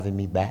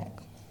Me back.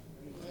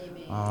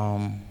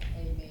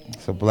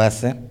 It's a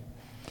blessing.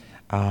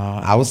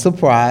 I was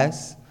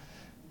surprised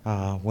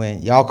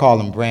when y'all call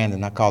him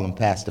Brandon, I call him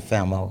Pastor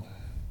Famo.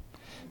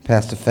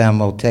 Pastor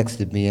Famo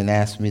texted me and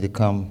asked me to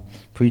come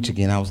preach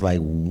again. I was like,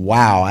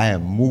 wow, I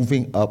am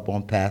moving up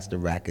on Pastor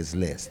Rackett's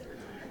list.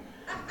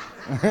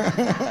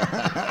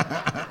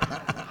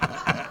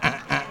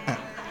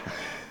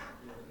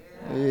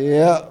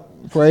 Yeah,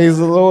 praise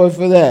the Lord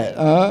for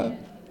that.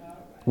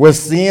 Where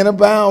sin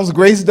abounds,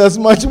 grace does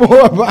much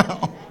more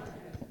abound.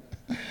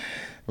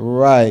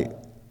 Right.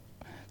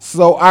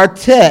 So our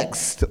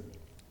text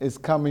is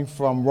coming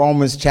from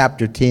Romans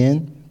chapter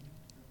 10.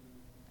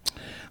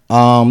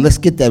 Let's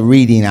get that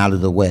reading out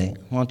of the way.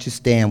 Why don't you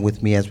stand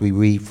with me as we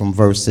read from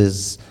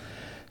verses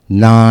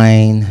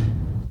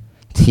 9,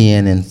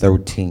 10, and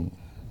 13.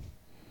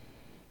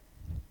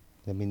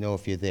 Let me know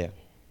if you're there.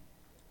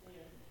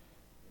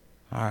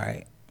 All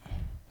right.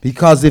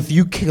 Because if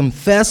you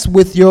confess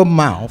with your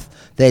mouth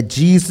that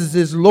Jesus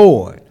is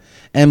Lord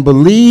and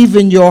believe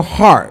in your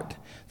heart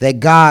that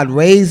God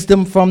raised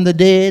him from the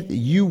dead,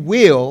 you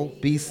will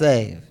be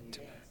saved.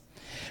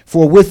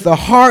 For with the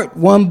heart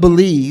one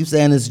believes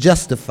and is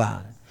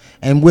justified,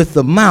 and with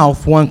the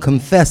mouth one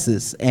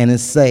confesses and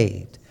is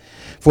saved.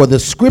 For the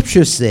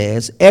scripture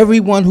says,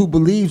 everyone who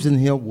believes in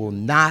him will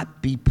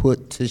not be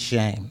put to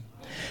shame.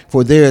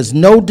 For there is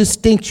no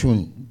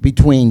distinction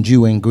between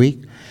Jew and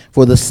Greek,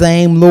 for the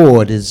same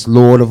Lord is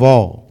Lord of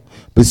all,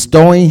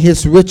 bestowing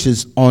his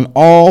riches on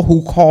all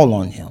who call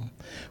on him.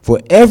 For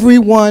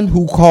everyone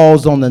who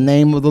calls on the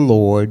name of the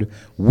Lord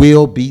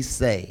will be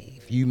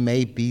saved. You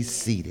may be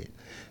seated.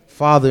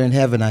 Father in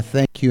heaven, I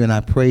thank you and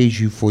I praise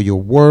you for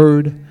your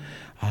word.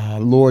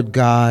 Lord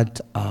God,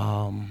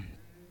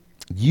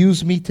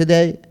 use me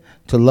today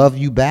to love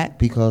you back,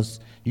 because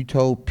you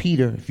told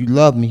Peter, if you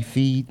love me,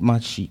 feed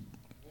my sheep.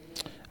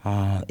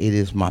 It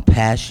is my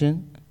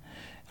passion.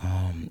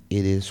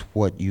 It is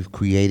what you've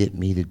created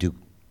me to do.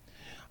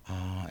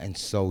 And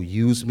so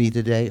use me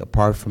today.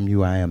 Apart from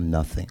you, I am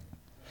nothing.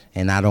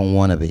 And I don't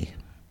want to be.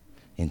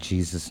 In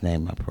Jesus'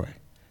 name I pray.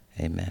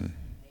 Amen.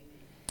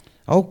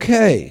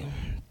 Okay.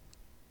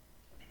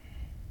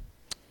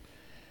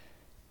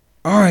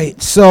 All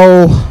right.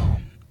 So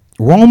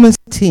Romans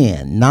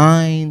 10,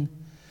 9,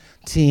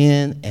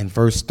 10, and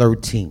verse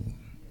 13.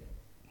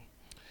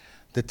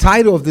 The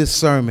title of this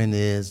sermon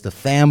is The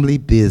Family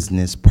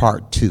Business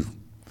Part 2.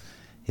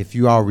 If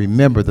you all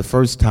remember, the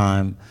first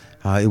time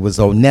it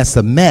was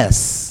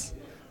Onesimus,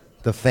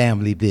 the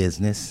family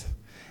business,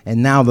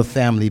 and now the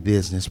family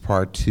business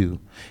part 2.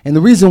 And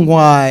the reason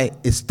why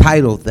it's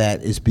titled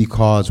that is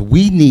because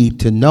we need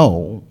to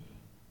know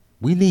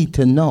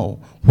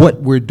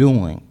what we're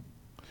doing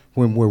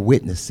when we're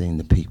witnessing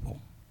the people.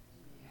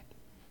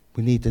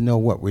 We need to know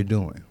what we're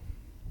doing.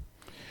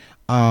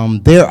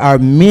 There are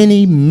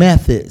many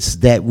methods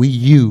that we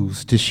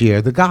use to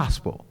share the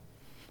gospel.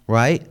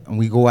 Right? And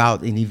we go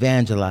out and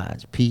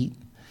evangelize. Pete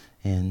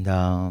and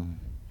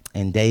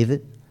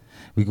David.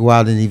 We go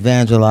out and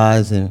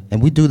evangelize,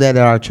 and we do that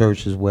at our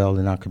church as well,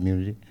 in our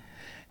community.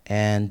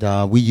 And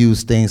we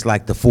use things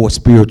like the 4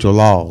 spiritual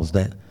laws,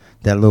 that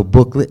little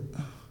booklet.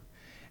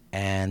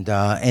 And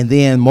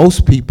then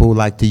most people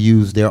like to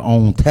use their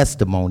own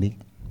testimony,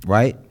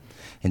 right?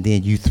 And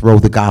then you throw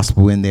the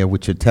gospel in there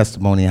with your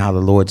testimony and how the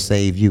Lord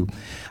saved you.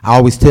 I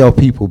always tell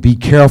people, be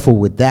careful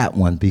with that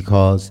one,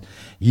 because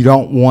you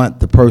don't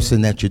want the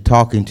person that you're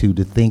talking to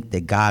think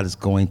that God is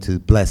going to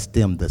bless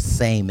them the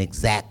same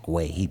exact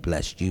way he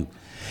blessed you.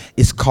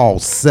 It's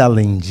called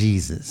selling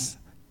Jesus.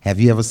 Have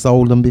you ever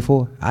sold them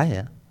before? I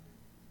have.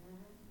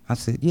 I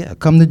said, yeah,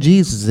 come to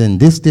Jesus and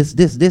this,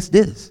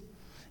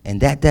 and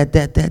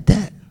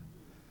that.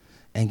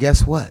 And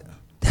guess what?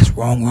 That's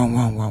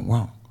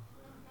wrong.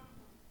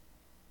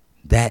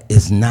 That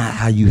is not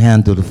how you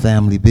handle the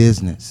family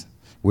business.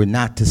 We're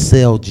not to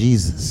sell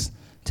Jesus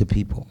to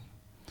people.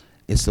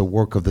 It's a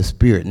work of the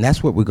Spirit, and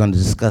that's what we're going to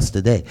discuss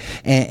today.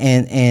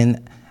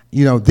 And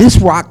you know, this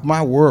rocked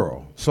my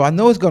world, so I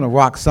know it's going to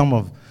rock some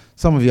of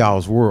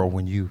y'all's world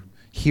when you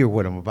hear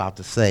what I'm about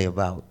to say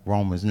about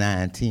Romans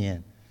 9,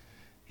 10,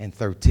 and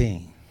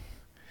 13.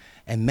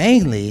 And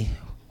mainly,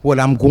 what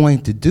I'm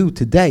going to do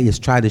today is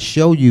try to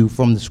show you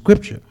from the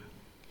Scripture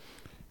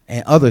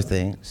and other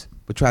things,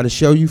 but try to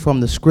show you from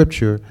the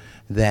Scripture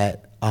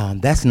that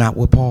that's not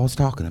what Paul's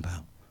talking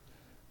about.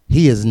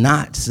 He is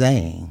not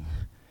saying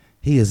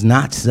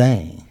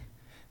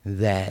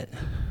that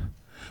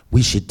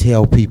we should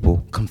tell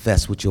people,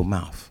 confess with your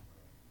mouth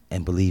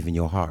and believe in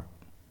your heart.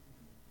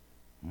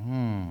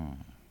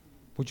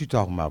 What you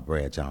talking about,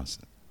 Brad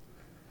Johnson?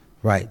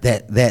 Right,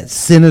 that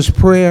sinner's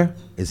prayer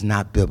is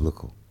not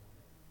biblical.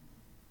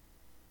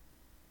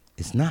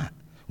 It's not.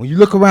 When you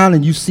look around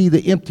and you see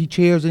the empty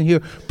chairs in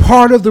here,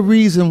 part of the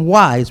reason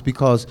why is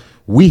because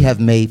we have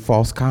made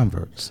false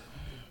converts.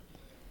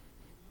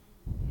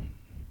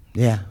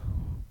 Yeah,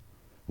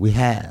 we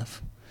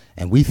have.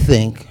 And we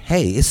think,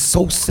 hey, it's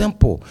so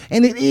simple.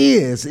 And it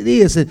is.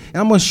 And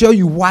I'm going to show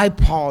you why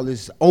Paul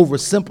is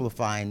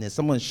oversimplifying this.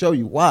 I'm going to show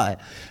you why.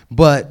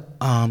 But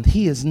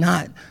he is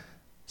not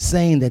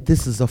saying that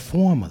this is a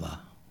formula.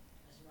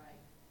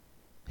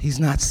 He's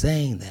not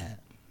saying that.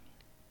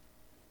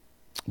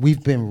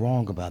 We've been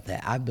wrong about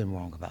that. I've been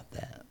wrong about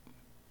that.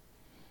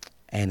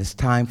 And it's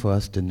time for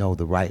us to know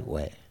the right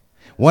way.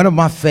 One of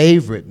my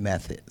favorite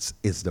methods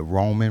is the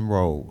Roman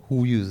road.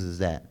 Who uses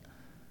that?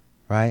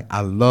 Right?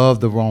 I love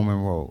the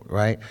Roman road,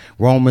 right?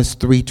 Romans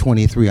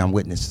 3:23, I'm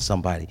witnessing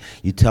somebody.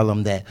 You tell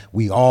them that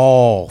we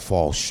all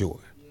fall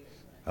short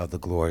of the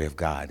glory of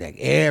God, that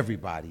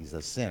everybody's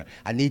a sinner.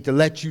 I need to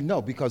let you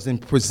know, because in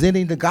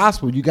presenting the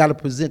gospel, you got to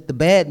present the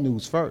bad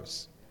news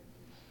first.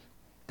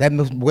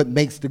 That's what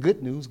makes the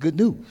good news good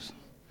news.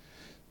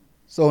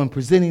 So in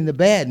presenting the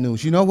bad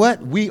news, you know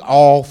what? We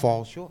all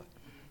fall short,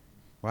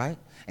 right?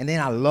 And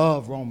then I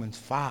love Romans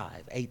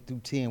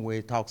 5:8-10, where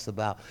it talks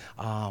about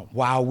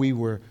while we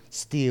were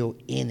still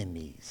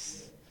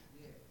enemies,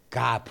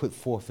 God put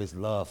forth his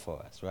love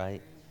for us,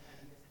 right?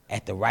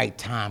 At the right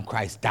time,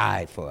 Christ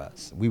died for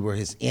us. We were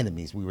his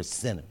enemies. We were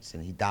sinners,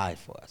 and he died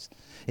for us.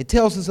 It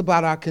tells us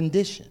about our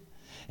condition.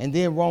 And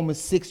then Romans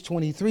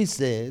 6:23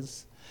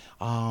 says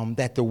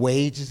that the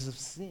wages of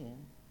sin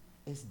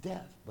is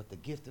death, but the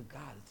gift of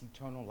God is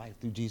eternal life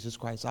through Jesus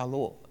Christ our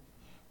Lord.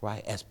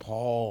 Right, as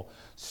Paul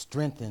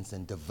strengthens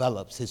and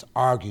develops his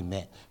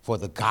argument for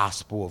the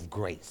gospel of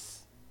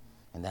grace.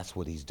 And that's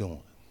what he's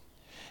doing.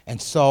 And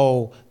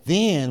so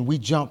then we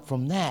jump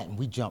from that and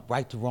we jump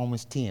right to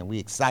Romans 10. We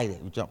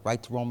excited. We jump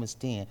right to Romans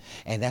 10.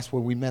 And that's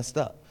where we messed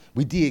up.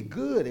 We did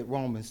good at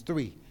Romans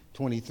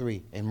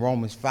 3:23 and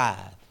Romans 5.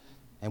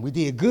 And we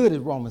did good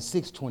at Romans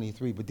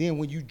 6:23. But then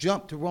when you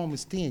jump to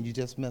Romans 10, you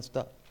just messed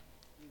up.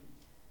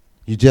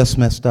 You just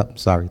messed up.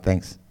 Sorry,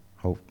 thanks.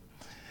 Hope.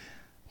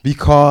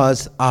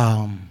 Because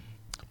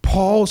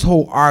Paul's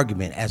whole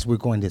argument, as we're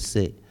going to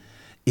see,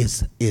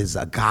 is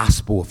a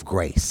gospel of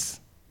grace.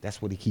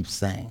 That's what he keeps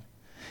saying.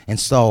 And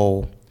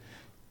so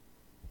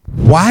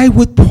why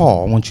would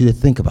Paul, I want you to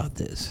think about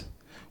this,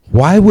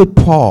 why would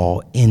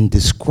Paul, in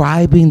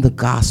describing the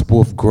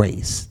gospel of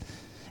grace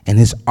and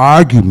his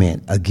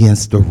argument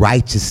against the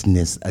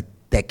righteousness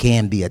that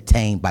can be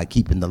attained by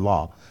keeping the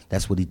law,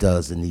 that's what he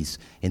does in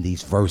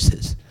these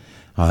verses,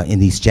 in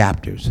these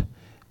chapters,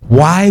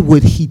 why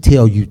would he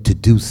tell you to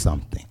do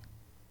something?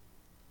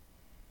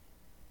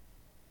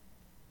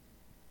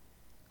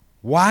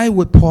 Why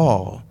would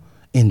Paul,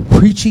 in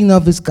preaching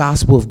of his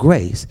gospel of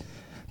grace,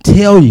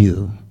 tell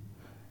you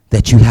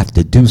that you have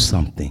to do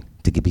something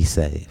to be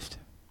saved?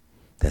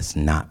 That's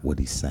not what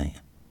he's saying.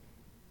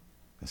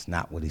 That's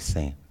not what he's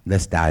saying.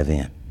 Let's dive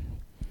in.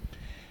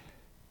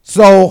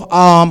 So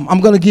I'm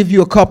going to give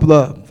you a couple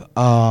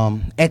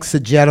of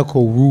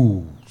exegetical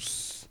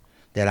rules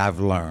that I've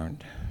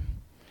learned.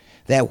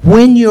 That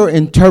when you're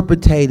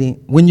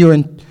interpreting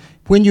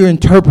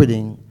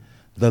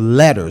the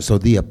letters or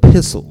the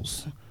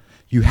epistles,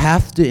 you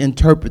have to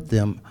interpret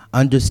them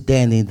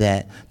understanding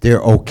that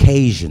they're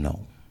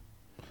occasional,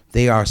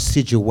 they are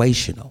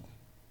situational,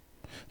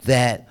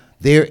 that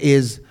there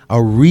is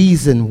a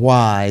reason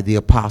why the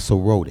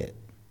apostle wrote it.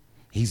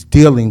 He's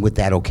dealing with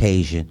that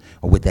occasion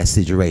or with that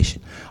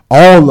situation.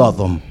 All of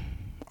them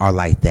are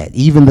like that.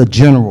 Even the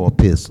general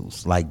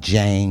epistles, like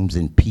James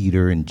and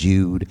Peter and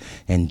Jude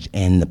and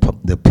the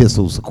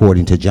epistles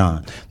according to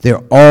John,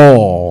 they're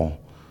all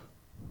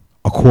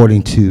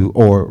according to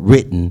or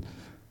written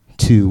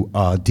to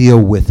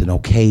deal with an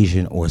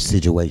occasion or a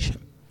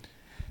situation.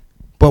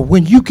 But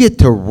when you get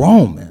to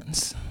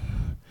Romans,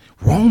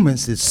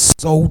 Romans is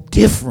so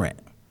different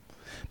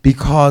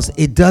because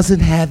it doesn't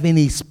have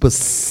any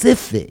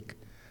specific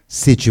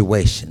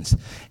situations.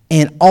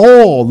 And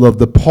all of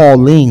the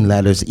Pauline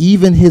letters,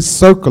 even his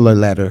circular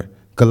letter,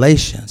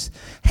 Galatians,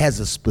 has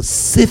a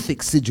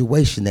specific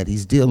situation that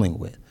he's dealing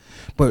with.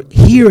 But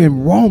here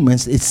in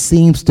Romans, it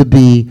seems to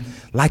be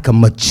like a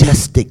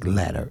majestic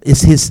letter.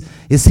 It's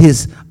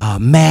his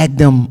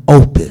magnum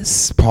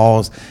opus.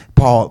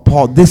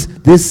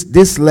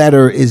 This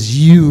letter is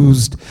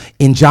used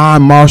in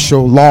John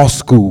Marshall Law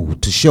School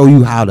to show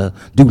you how to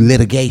do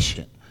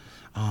litigation.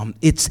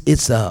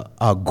 It's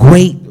a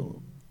great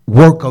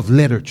work of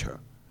literature.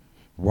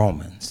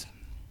 Romans.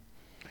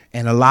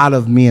 And a lot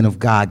of men of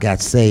God got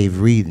saved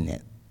reading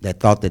it that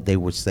thought that they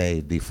were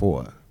saved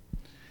before.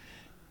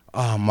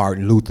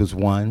 Martin Luther's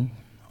one,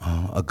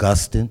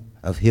 Augustine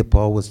of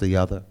Hippo was the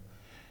other.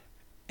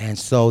 And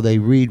so they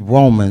read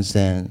Romans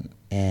and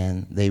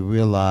they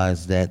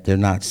realize that they're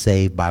not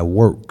saved by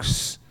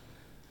works,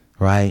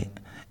 right?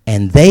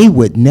 And they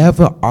would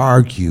never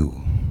argue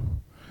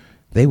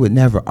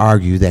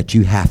that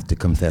you have to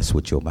confess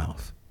with your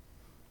mouth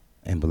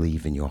and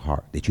believe in your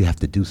heart, that you have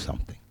to do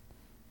something.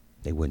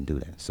 They wouldn't do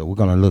that. So we're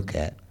going to look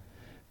at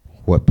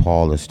what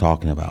Paul is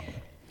talking about.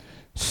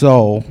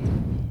 So,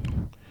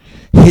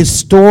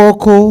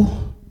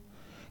 historical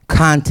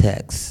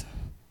context,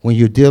 when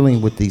you're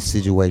dealing with these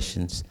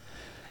situations,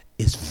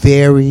 is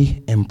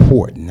very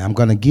important. I'm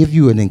going to give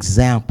you an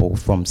example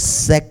from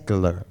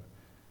secular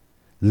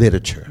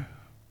literature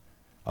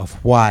of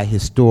why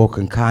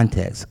historical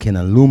context can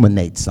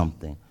illuminate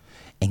something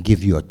and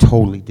give you a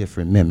totally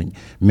different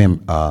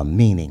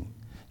meaning.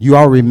 You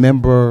all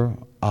remember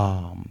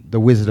The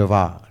Wizard of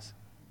Oz,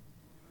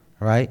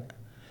 right?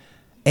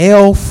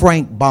 L.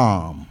 Frank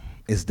Baum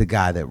is the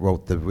guy that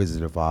wrote The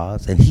Wizard of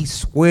Oz, and he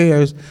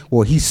swears,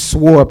 well, he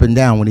swore up and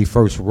down when he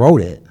first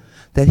wrote it,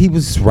 that he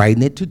was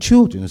writing it to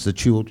children. It's a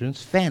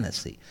children's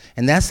fantasy.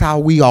 And that's how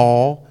we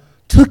all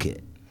took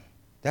it.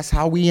 That's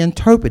how we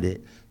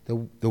interpreted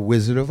the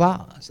Wizard of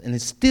Oz, and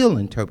it's still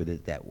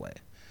interpreted that way.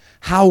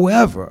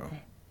 However,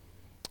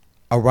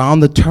 around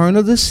the turn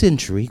of the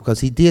century, because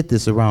he did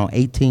this around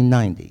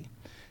 1890,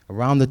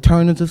 around the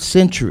turn of the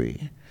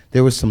century,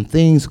 there were some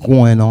things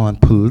going on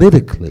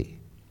politically.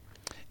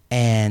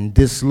 And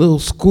this little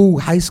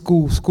high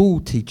school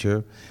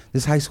teacher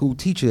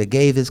that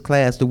gave his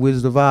class The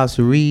Wizard of Oz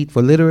to read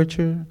for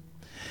literature,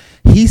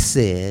 he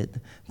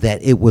said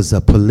that it was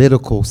a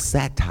political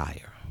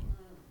satire,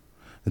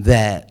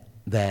 that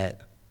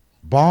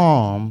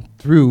Baum,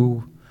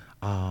 through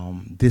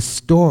this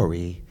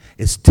story,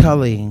 he's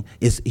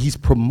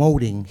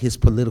promoting his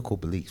political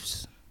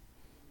beliefs,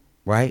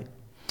 right?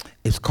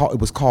 It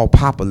was called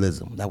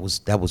populism. That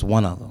was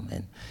one of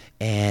them.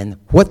 And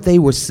what they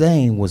were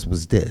saying was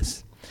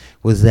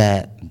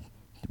that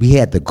we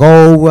had the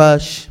gold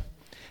rush,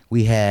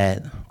 we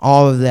had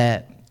all of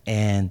that,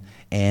 and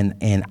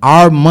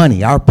our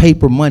money, our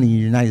paper money in the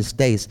United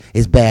States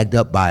is bagged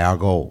up by our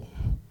gold.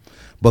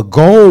 But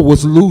gold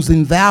was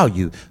losing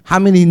value. How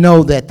many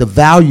know that the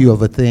value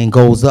of a thing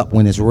goes up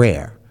when it's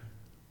rare,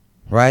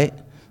 right?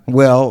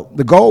 Well,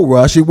 the gold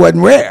rush, it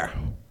wasn't rare,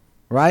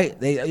 right?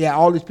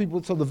 All these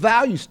people, so the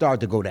value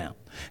started to go down.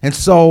 And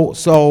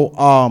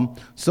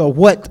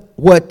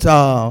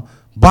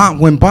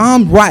when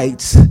Baum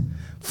writes,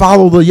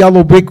 follow the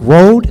yellow brick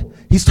road,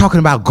 he's talking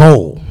about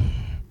gold.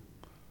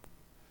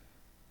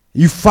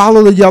 You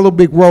follow the yellow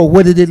brick road,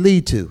 what did it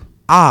lead to?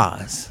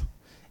 Oz.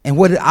 And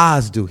what did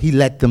Oz do? He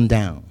let them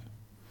down.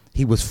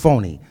 He was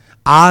phony.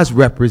 Oz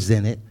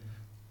represented,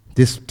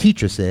 this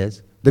teacher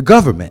says, the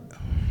government.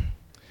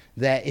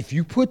 That if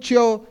you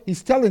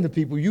he's telling the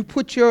people, you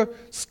put your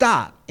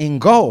stock in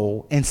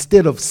gold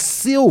instead of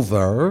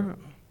silver,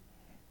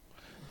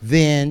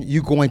 then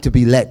you're going to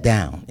be let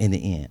down in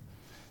the end.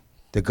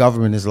 The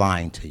government is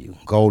lying to you.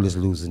 Gold is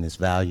losing its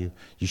value.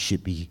 You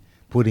should be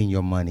putting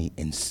your money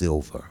in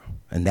silver.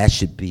 And that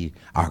should be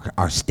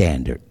our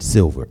standard,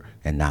 silver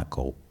and not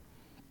gold.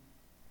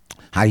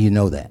 How do you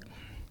know that?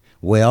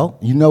 Well,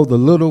 you know the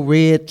little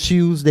red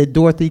shoes that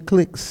Dorothy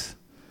clicks?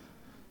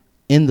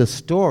 In the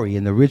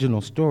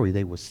original story,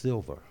 they were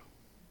silver.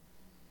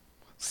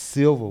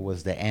 Silver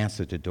was the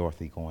answer to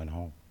Dorothy going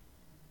home.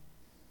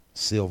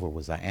 Silver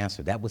was the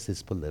answer. That was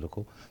his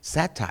political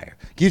satire.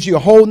 Gives you a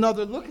whole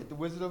nother look at the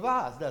Wizard of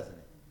Oz, doesn't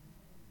it?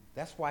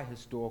 That's why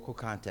historical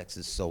context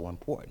is so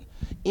important.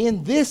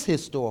 In this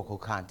historical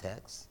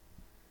context,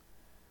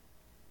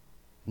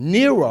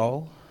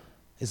 Nero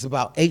is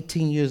about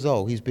 18 years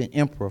old. He's been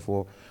emperor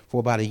for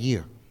about a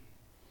year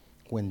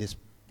when this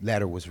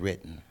letter was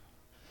written.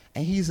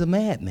 And he's a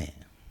madman.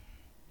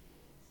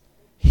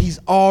 He's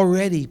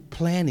already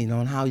planning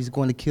on how he's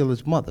going to kill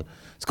his mother.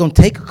 It's going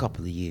to take a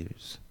couple of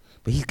years,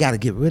 but he's got to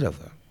get rid of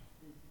her,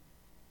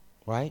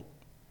 right?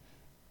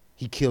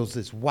 He kills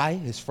his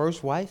wife, his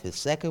first wife, his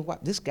second wife.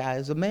 This guy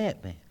is a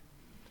madman,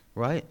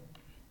 right?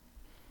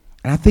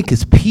 And I think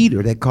it's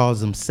Peter that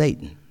calls him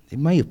Satan. It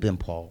may have been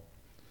Paul.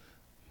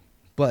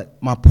 But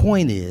my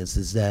point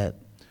is that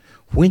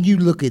when you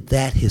look at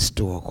that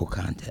historical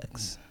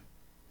context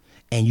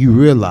and you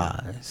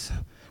realize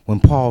when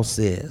Paul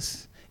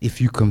says, if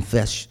you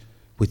confess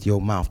with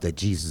your mouth that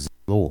Jesus is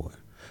Lord,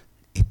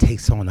 it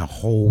takes on a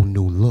whole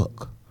new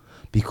look.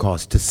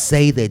 Because to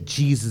say that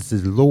Jesus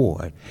is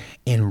Lord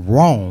in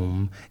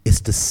Rome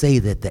is to say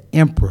that the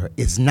emperor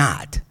is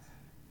not.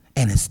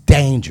 And it's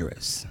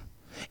dangerous.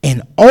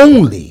 And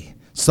only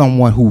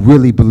someone who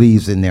really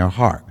believes in their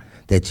heart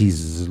that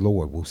Jesus is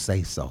Lord will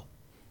say so.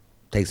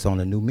 Takes on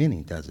a new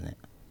meaning, doesn't it?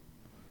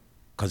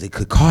 Because it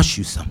could cost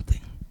you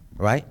something,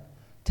 right?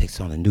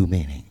 Takes on a new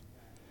meaning.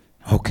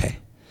 Okay.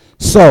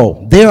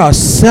 So there are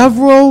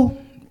several,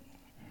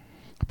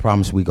 I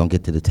promise we're going to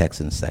get to the text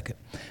in a second.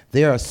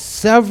 There are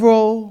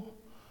several,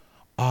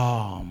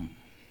 when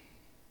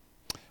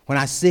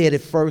I said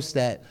at first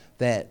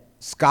that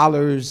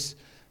scholars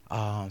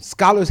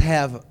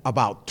have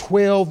about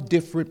 12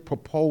 different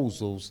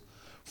proposals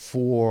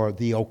for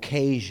the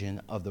occasion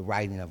of the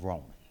writing of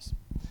Romans.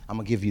 I'm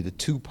going to give you the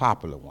two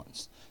popular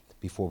ones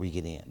before we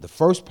get in. The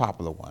first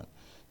popular one,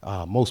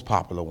 most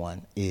popular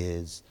one,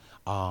 is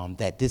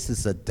that this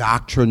is a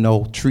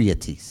doctrinal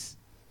treatise.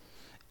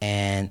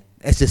 And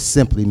it just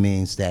simply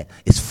means that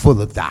it's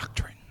full of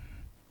doctrine,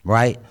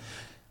 right?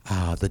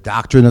 The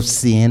doctrine of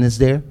sin is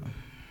there.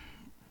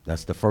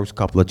 That's the first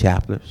couple of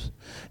chapters.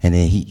 And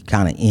then he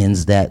kind of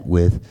ends that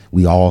with,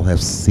 we all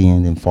have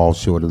sinned and fall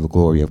short of the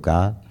glory of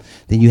God.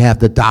 Then you have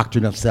the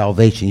doctrine of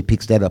salvation. He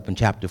picks that up in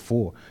chapter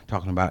 4,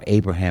 talking about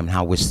Abraham and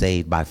how we're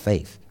saved by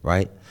faith,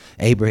 right?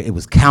 It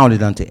was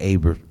counted unto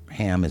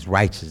Abraham as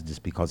righteousness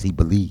because he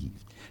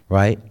believed,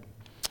 right?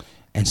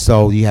 And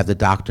so you have the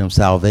doctrine of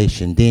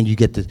salvation. Then you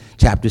get to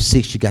chapter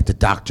 6, you got the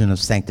doctrine of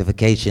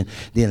sanctification.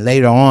 Then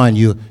later on,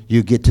 you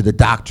get to the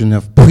doctrine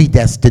of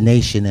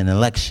predestination and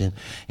election.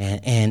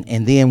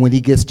 And then when he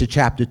gets to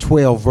chapter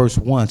 12, verse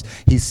 1,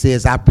 he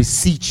says, I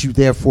beseech you,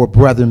 therefore,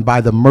 brethren,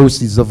 by the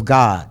mercies of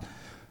God,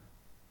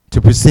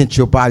 to present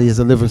your body as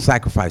a living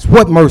sacrifice.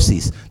 What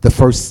mercies? The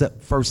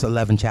first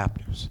 11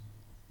 chapters.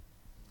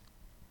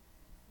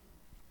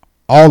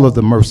 All of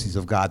the mercies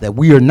of God, that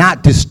we are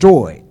not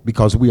destroyed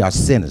because we are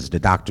sinners, the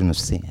doctrine of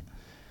sin.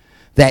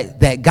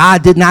 That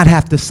God did not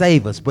have to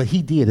save us, but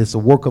he did. It's a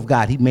work of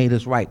God. He made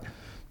us right.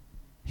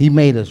 He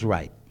made us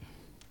right,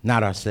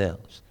 not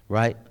ourselves,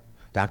 right?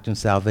 Doctrine of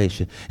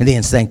salvation. And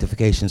then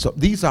sanctification. So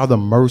these are the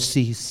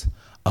mercies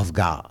of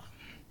God,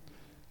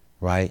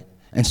 right?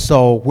 And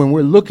so when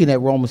we're looking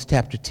at Romans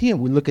chapter 10,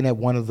 we're looking at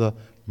one of the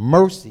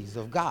mercies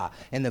of God.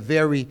 And the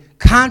very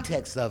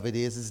context of it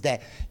is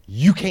that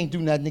you can't do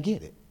nothing to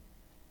get it.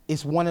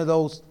 It's one of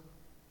those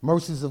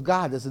mercies of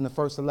God that's in the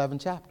first 11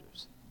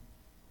 chapters.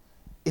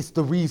 It's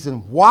the reason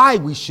why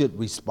we should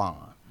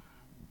respond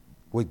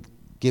with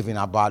giving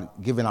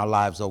our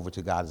lives over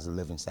to God as a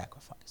living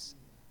sacrifice,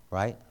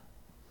 right?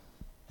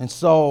 And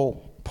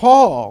so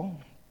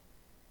Paul,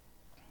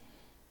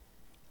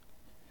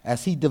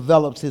 as he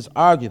develops his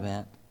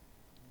argument,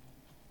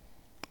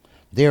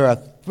 there are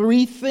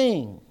three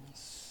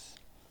things.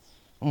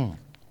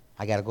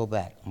 I got to go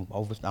back.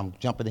 I'm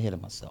jumping ahead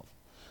of myself.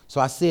 So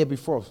I said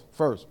before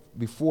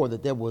that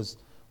there was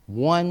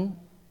one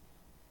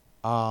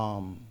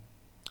of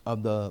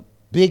the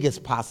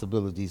biggest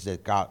possibilities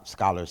that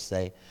scholars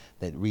say,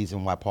 that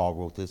reason why Paul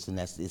wrote this, and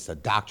that's it's a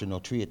doctrinal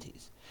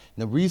treatise.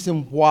 And the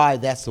reason why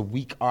that's a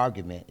weak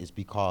argument is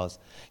because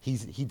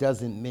he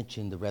doesn't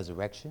mention the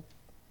resurrection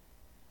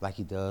like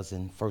he does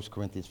in 1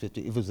 Corinthians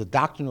 15. If it was a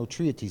doctrinal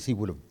treatise, he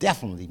would have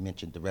definitely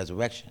mentioned the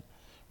resurrection,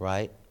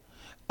 right?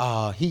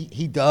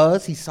 He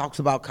talks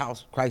about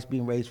Christ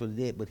being raised from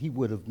the dead, but he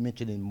would have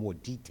mentioned in more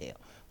detail,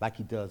 like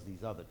he does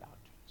these other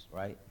doctrines,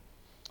 right?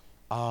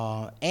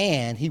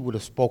 And he would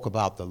have spoke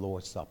about the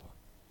Lord's Supper,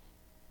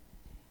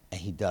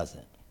 and he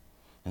doesn't.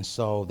 And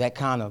so that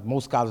kind of,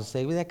 most scholars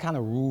say, well, that kind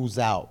of rules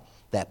out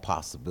that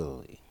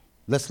possibility.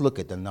 Let's look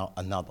at another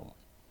one.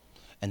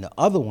 And the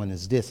other one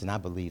is this, and I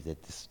believe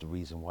that this is the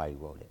reason why he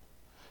wrote it.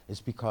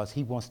 It's because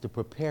he wants to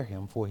prepare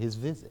him for his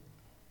visit.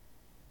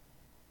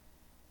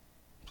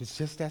 It's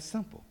just that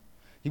simple.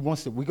 We're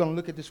going to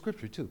look at the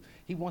scripture too.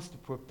 He wants to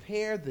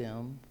prepare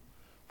them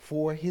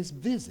for his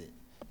visit.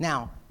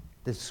 Now,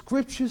 the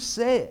scripture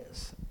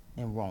says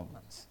in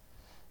Romans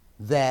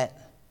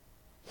that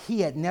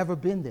he had never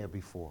been there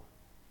before.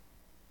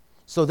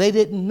 So they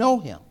didn't know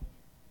him.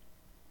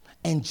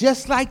 And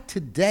just like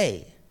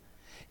today,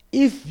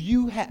 if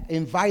you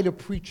invite a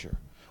preacher,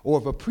 or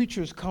if a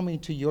preacher is coming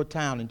to your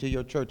town and to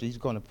your church and he's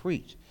going to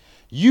preach,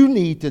 you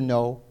need to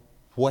know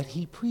what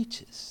he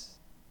preaches.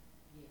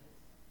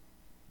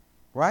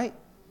 Right?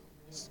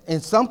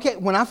 In some case,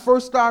 when I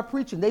first started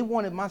preaching, they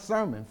wanted my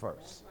sermon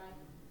first.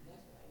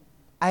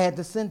 I had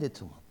to send it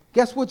to them.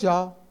 Guess what,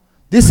 y'all?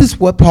 This is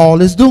what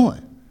Paul is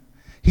doing.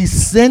 He's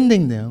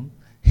sending them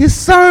his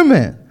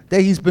sermon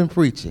that he's been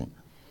preaching.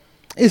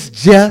 It's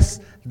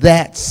just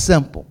that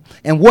simple.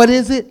 And what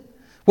is it?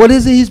 What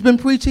is it he's been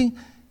preaching?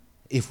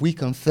 If we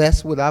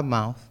confess with our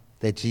mouth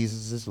that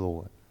Jesus is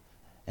Lord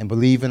and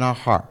believe in our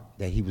heart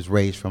that he was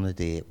raised from the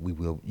dead,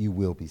 you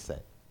will be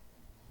saved.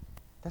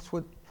 That's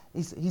what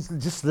he's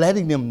just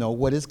letting them know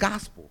what his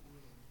gospel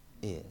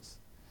is.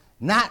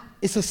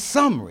 It's a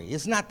summary.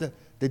 It's not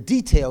the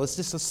detail. It's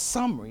just a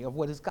summary of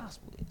what his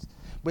gospel is.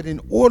 But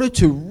in order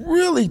to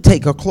really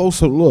take a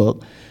closer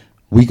look,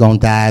 we're going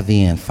to dive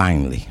in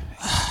finally.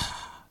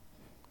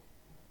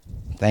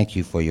 Thank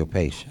you for your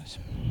patience.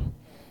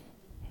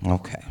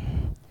 Okay.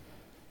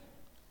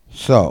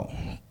 So,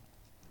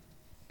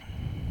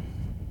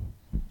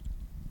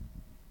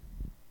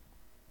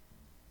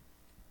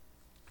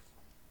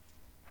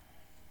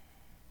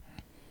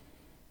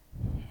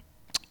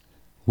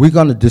 we're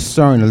going to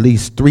discern at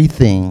least three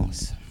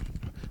things.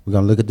 We're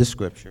going to look at the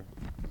scripture.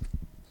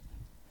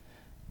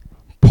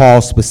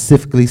 Paul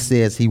specifically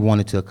says he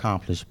wanted to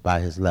accomplish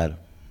by his letter.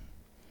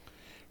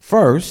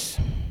 First,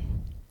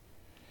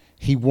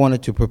 he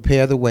wanted to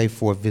prepare the way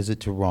for a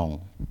visit to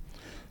Rome.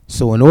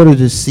 So in order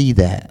to see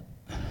that,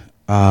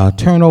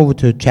 turn over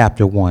to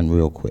chapter 1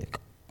 real quick.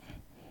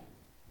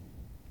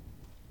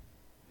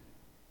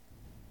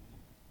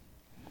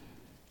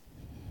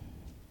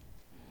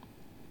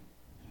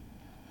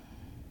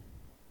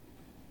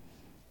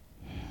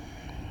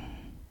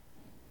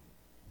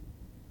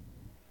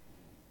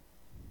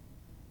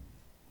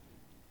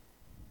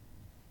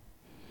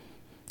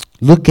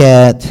 Look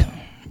at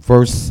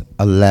verse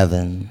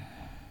 11.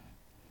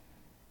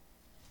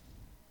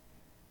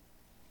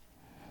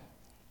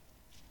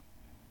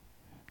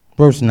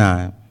 Verse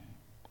 9.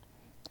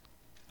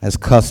 As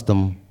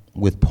custom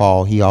with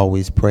Paul, he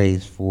always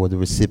prays for the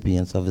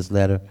recipients of his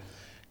letter.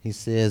 He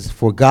says,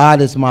 "For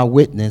God is my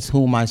witness,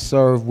 whom I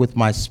serve with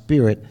my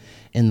spirit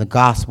in the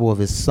gospel of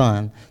his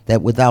Son,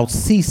 that without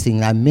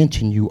ceasing I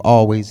mention you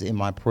always in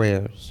my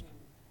prayers,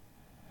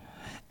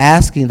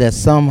 asking that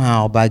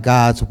somehow by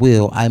God's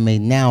will I may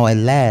now at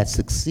last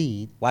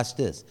succeed, watch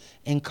this,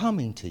 in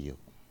coming to you.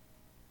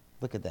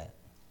 Look at that.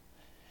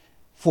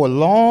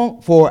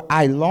 For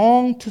I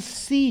long to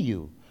see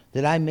you,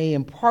 that I may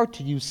impart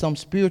to you some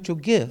spiritual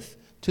gift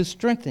to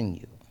strengthen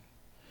you.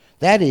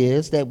 That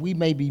is, that we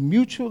may be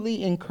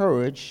mutually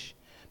encouraged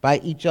by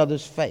each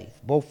other's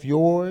faith, both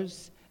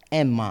yours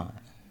and mine.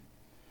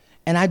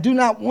 And I do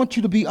not want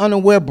you to be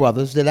unaware,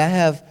 brothers, that I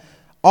have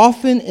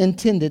often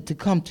intended to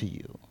come to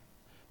you,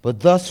 but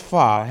thus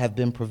far have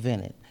been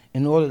prevented,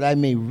 in order that I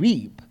may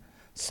reap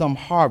some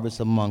harvest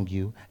among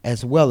you,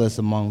 as well as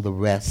among the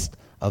rest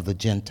of the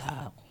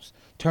Gentiles.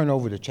 Turn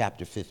over to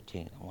chapter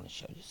 15. I want to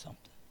show you something.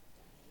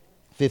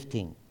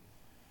 15.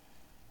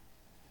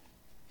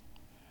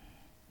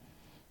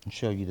 I'll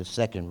show you the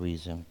second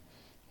reason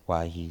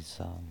why he's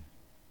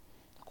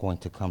going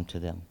to come to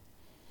them.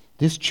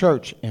 This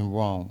church in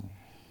Rome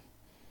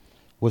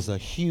was a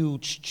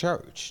huge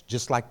church,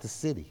 just like the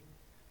city.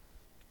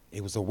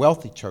 It was a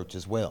wealthy church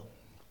as well.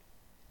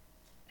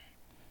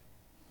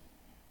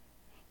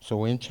 So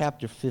we're in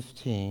chapter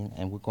 15,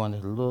 and we're going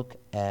to look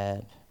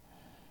at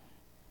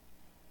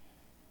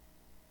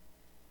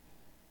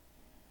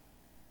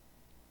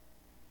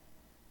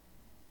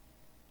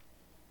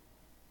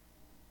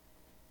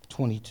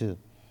 (22).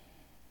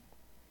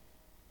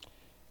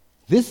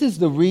 This is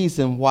the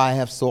reason why I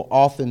have so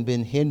often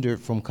been hindered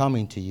from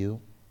coming to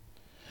you.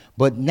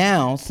 But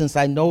now, since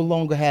I no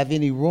longer have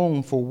any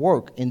room for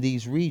work in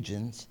these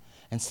regions,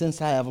 and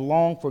since I have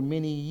longed for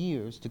many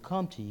years to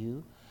come to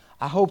you,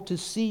 I hope to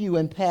see you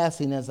in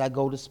passing as I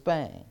go to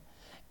Spain,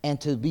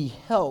 and to be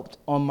helped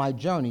on my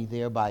journey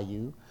there by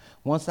you,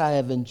 once I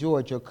have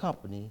enjoyed your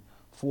company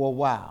for a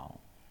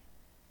while.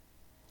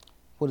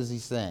 What is he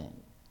saying?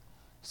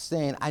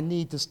 Saying, I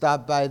need to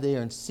stop by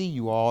there and see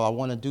you all. I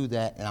want to do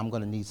that, and I'm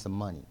going to need some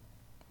money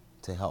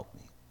to help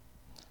me.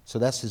 So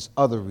that's his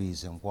other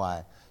reason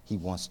why he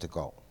wants to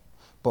go.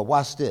 But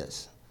watch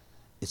this.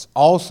 It's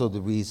also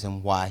the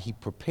reason why he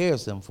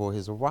prepares them for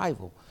his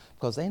arrival.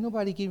 Because ain't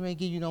nobody getting ready to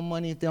give you no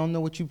money if they don't know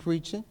what you're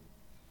preaching.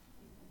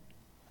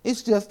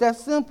 It's just that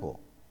simple.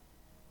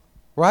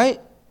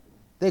 Right?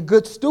 They're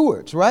good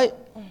stewards, right?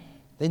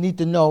 They need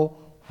to know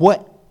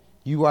what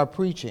you are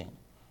preaching.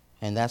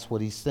 And that's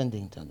what he's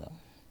sending to them.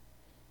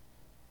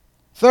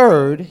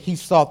 Third, he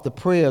sought the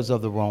prayers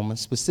of the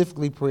Romans,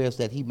 specifically prayers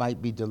that he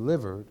might be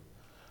delivered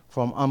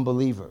from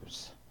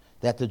unbelievers,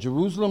 that the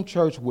Jerusalem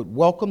church would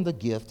welcome the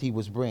gift he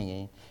was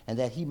bringing, and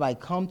that he might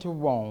come to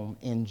Rome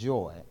in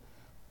joy.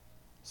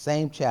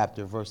 Same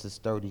chapter, verses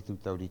 30 through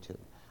 32.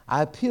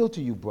 I appeal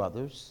to you,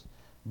 brothers,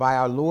 by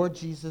our Lord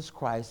Jesus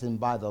Christ and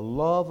by the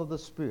love of the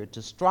Spirit,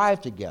 to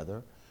strive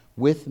together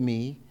with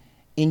me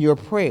in your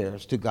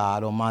prayers to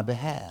God on my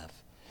behalf,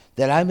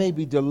 that I may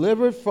be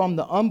delivered from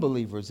the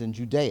unbelievers in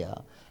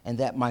Judea, and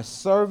that my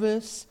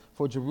service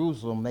for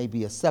Jerusalem may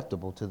be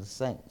acceptable to the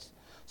saints,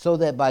 so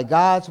that by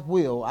God's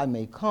will I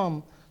may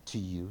come to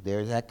you,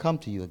 there's that come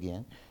to you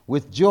again,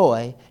 with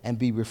joy and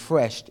be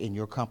refreshed in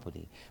your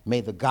company.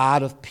 May the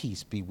God of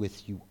peace be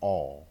with you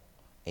all.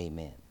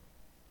 Amen.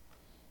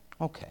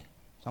 Okay,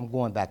 so I'm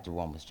going back to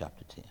Romans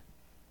chapter 10.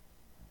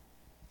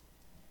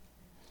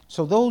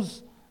 So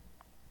those,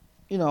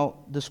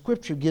 the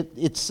scripture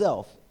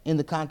itself in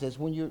the context,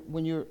 when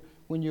you're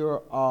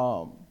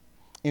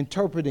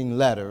interpreting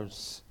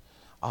letters,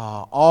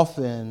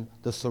 often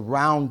the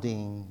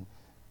surrounding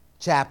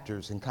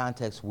chapters and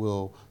context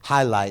will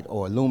highlight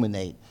or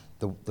illuminate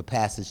the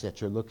passage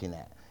that you're looking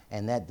at,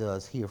 and that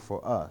does here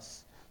for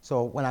us.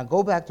 So when I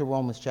go back to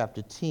Romans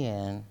chapter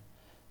 10,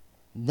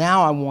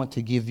 now I want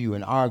to give you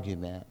an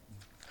argument.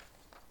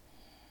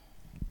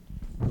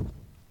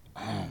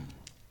 I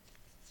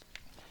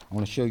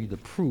want to show you the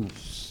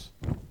proofs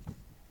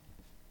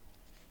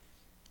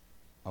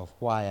of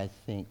why I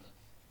think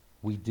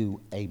we do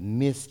a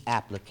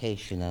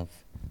misapplication of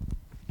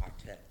our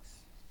text.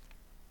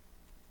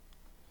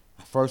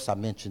 First, I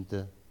mentioned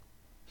the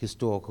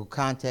historical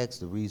context,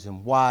 the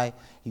reason why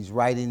he's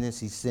writing this.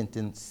 He's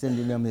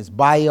sending them his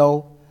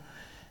bio.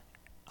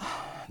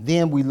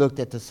 Then we looked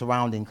at the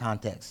surrounding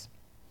context.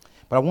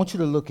 But I want you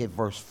to look at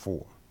verse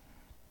 4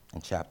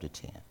 in chapter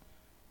 10.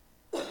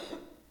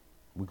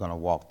 We're going to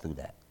walk through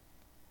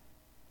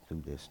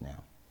this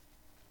now.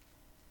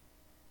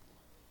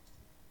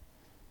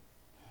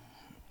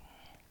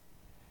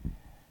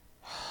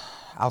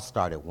 I'll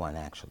start at 1,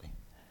 actually.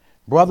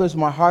 Brothers,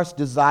 my heart's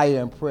desire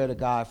and prayer to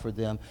God for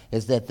them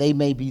is that they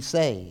may be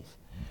saved.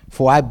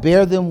 For I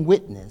bear them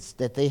witness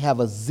that they have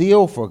a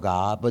zeal for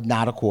God, but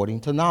not according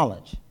to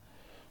knowledge.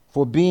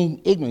 For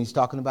being ignorant, he's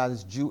talking about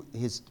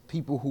his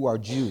people who are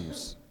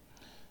Jews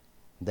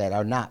that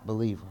are not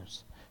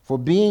believers. For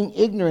being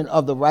ignorant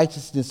of the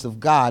righteousness of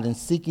God and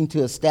seeking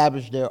to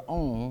establish their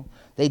own,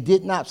 they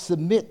did not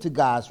submit to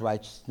God's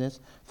righteousness,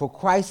 for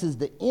Christ is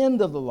the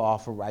end of the law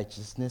for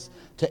righteousness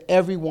to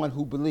everyone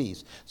who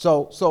believes.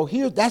 So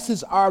here, that's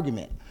his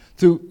argument.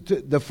 Through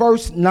the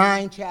first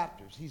 9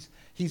 chapters,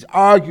 He's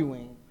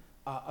arguing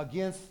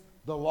against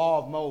the law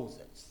of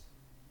Moses,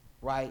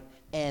 right?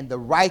 And the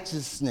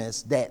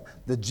righteousness that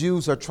the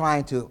Jews are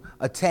trying to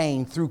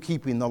attain through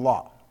keeping the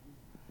law,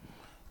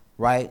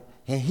 right?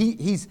 And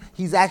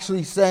he's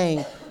actually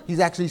saying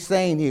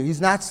here,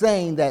 he's not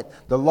saying that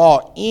the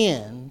law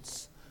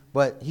ends,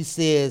 but he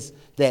says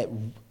that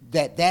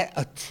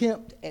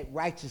attempt at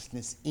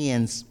righteousness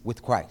ends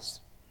with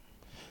Christ.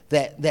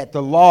 That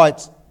the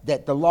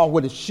law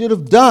what it should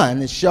have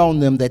done is shown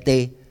them that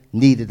they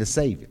needed a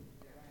Savior.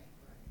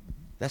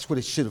 That's what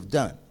it should have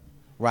done,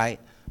 right?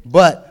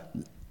 But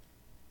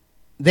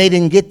they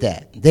didn't get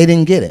that. They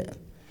didn't get it.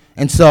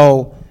 And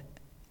so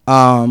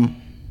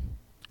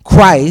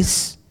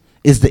Christ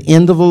is the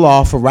end of the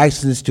law for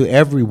righteousness to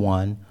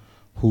everyone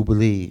who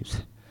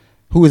believes.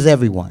 Who is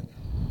everyone?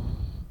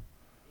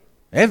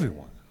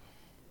 Everyone,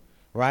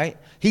 right?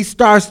 He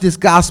starts this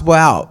gospel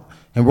out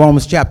in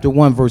Romans chapter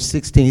 1, verse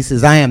 16. He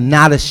says, I am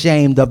not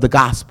ashamed of the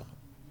gospel.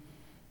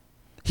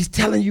 He's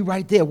telling you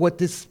right there what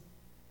this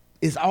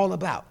is all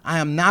about. I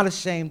am not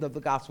ashamed of the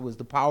gospel. It's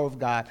the power of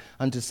God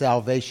unto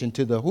salvation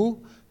to the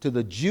who? To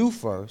the Jew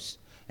first,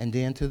 and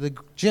then to the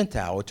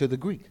Gentile or to the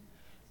Greek,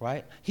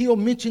 right? He'll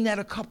mention that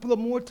a couple of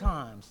more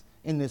times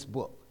in this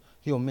book.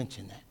 He'll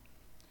mention that.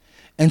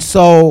 And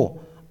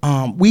so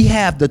we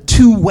have the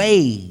two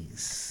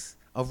ways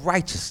of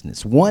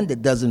righteousness. One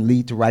that doesn't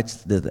lead to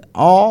righteousness at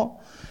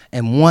all,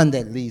 and one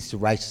that leads to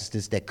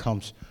righteousness that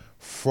comes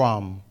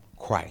from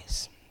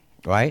Christ,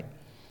 right?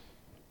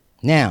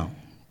 Now,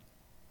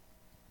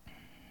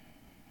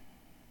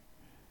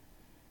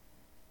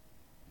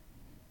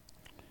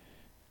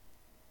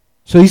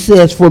 so he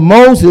says, for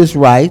Moses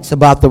writes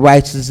about the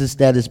righteousness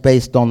that is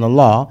based on the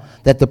law,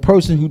 that the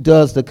person who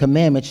does the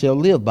commandment shall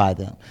live by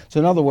them. So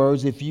in other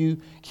words, if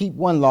you keep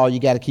one law, you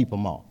got to keep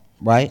them all,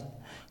 right?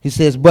 He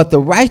says, but the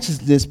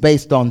righteousness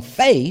based on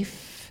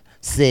faith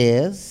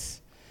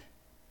says,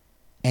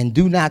 and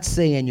do not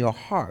say in your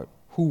heart,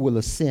 who will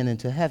ascend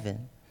into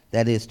heaven?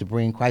 That is to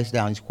bring Christ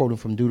down. He's quoting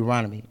from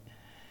Deuteronomy,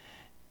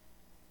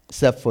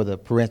 except for the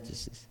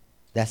parentheses.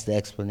 That's the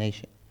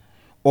explanation.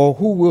 Or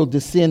who will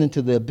descend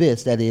into the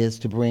abyss, that is,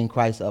 to bring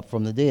Christ up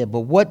from the dead.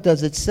 But what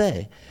does it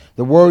say?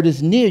 The word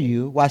is near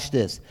you, watch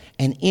this,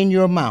 and in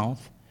your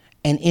mouth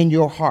and in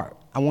your heart.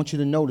 I want you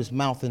to notice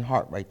mouth and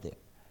heart right there.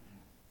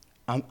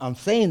 I'm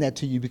saying that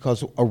to you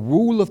because a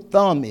rule of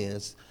thumb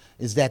is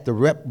that the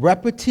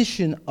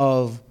repetition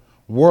of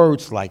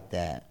words like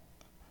that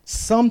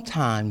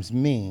sometimes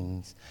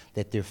means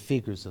that they're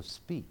figures of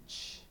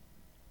speech.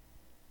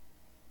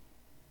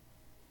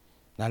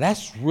 Now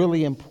that's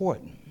really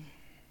important.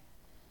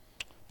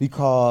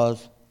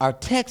 Because our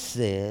text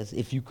says,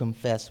 if you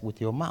confess with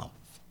your mouth.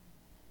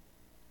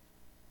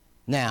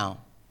 Now,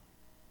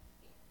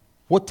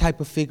 what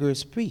type of figure of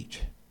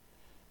speech?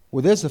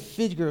 Well, there's a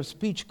figure of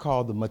speech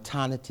called the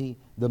metonymy,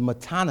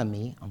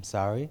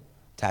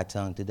 tie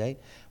tongue today,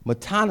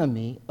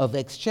 metonymy of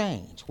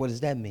exchange. What does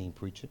that mean,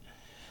 preacher?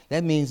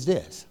 That means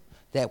this,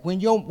 that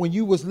when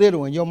you was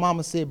little and your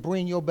mama said,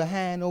 bring your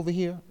behind over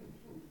here,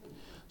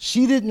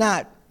 she did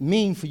not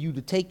mean for you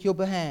to take your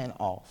behind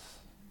off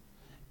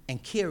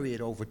and carry it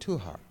over to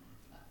her.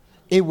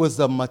 It was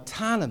a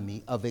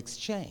metonymy of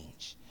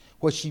exchange.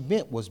 What she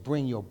meant was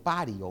bring your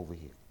body over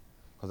here,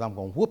 because I'm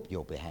going to whoop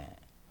your behind.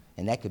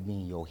 And that could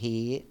mean your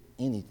head,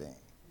 anything,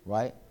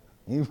 right?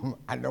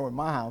 I know in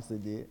my house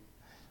it did,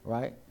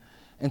 right?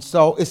 And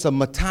so it's a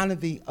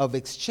metonymy of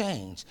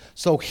exchange.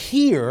 So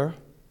here,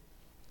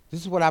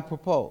 this is what I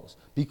propose.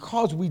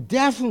 Because we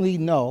definitely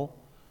know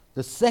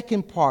the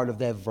second part of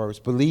that verse,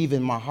 believe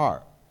in my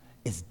heart,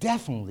 is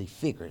definitely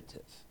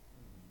figurative.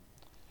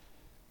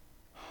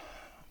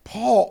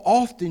 Paul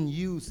often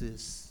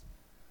uses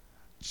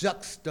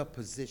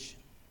juxtaposition,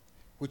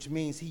 which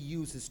means he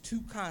uses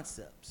two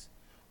concepts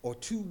or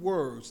two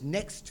words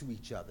next to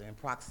each other in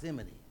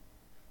proximity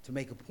to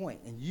make a point.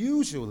 And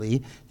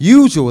usually,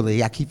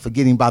 I keep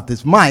forgetting about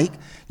this mic,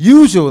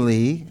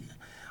 usually,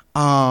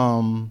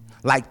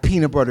 like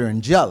peanut butter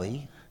and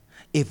jelly,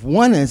 if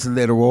one is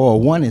literal or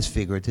one is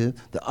figurative,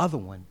 the other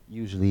one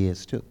usually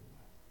is too.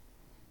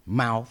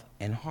 Mouth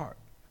and heart.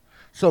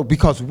 So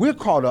because we're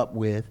caught up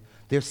with,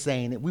 they're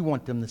saying it, we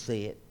want them to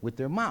say it with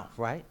their mouth,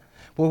 right?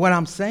 But what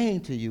I'm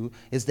saying to you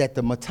is that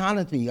the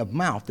metonymy of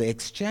mouth, the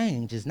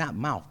exchange, is not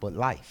mouth but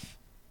life.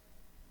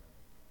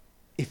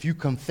 If you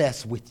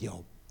confess with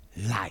your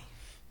life.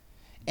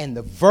 And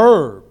the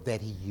verb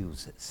that he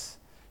uses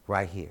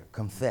right here,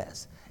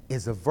 confess,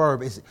 is a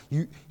verb.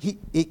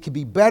 It could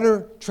be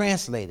better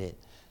translated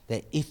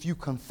that if you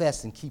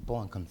confess and keep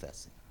on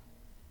confessing.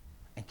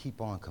 And keep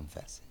on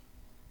confessing,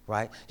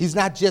 right? He's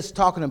not just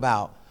talking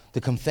about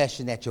the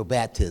confession at your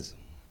baptism.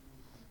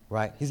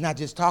 Right? He's not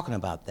just talking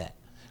about that,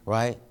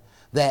 right?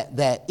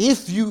 That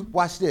if you,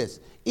 watch this,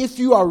 if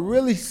you are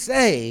really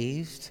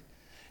saved,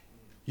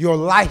 your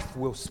life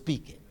will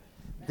speak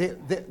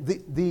it.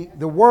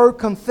 The word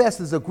confess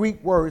is a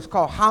Greek word. It's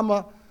called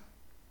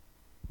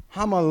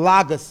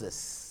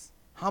homologosis.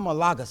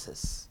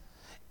 Homologosis.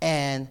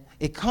 And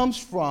it comes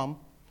from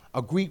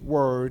a Greek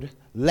word,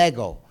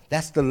 lego.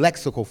 That's the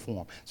lexical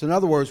form. So in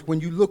other words, when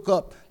you look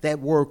up that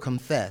word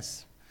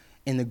confess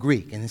in the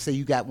Greek, and say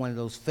you got one of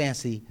those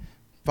fancy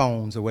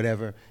phones or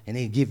whatever, and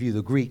they give you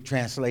the Greek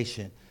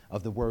translation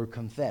of the word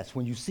confess,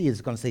 when you see it, it's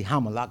going to say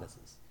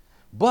homologasis.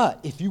 But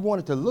if you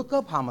wanted to look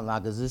up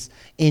homologasis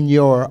in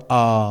your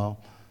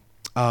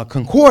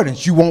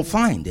concordance, you won't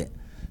find it.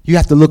 You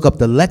have to look up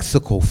the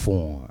lexical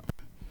form.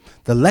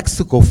 The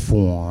lexical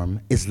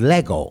form is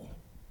lego.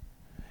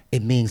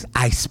 It means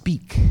I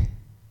speak.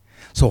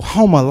 So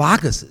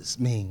homologasis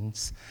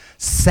means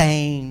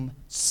same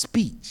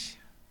speech,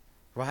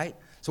 right?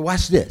 So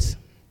watch this.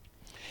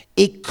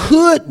 It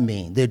could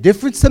mean, there are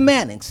different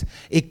semantics.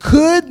 It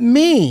could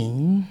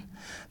mean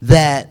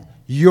that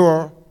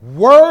your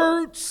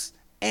words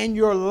and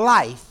your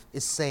life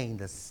is saying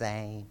the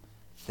same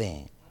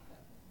thing.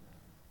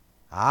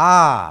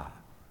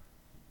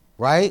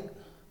 Right?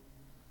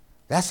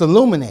 That's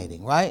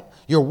illuminating, right?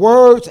 Your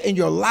words and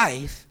your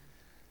life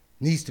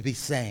needs to be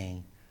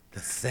saying the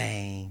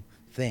same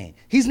thing.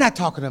 He's not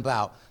talking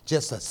about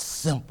just a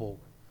simple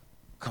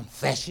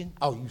confession.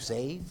 Oh, you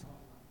saved?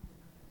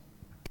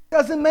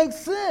 Doesn't make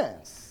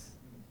sense.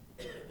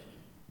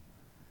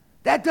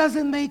 That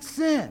doesn't make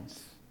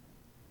sense.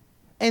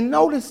 And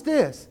notice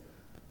this.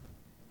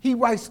 He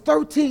writes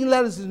 13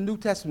 letters in the New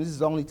Testament. This is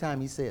the only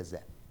time he says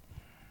that.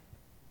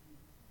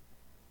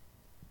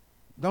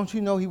 Don't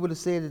you know he would have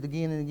said it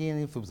again and again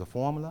if it was a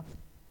formula?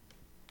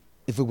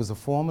 If it was a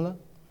formula?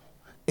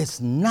 It's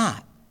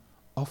not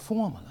a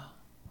formula.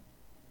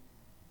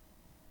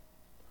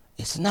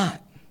 It's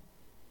not.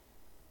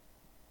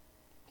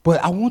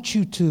 But I want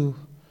you to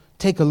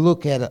take a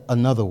look at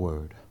another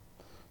word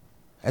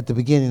at the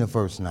beginning of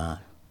verse 9.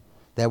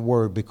 That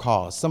word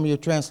because. Some of your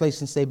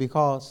translations say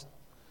because.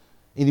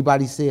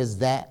 Anybody says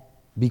that?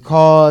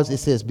 Because, it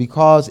says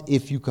because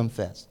if you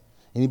confess.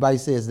 Anybody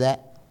says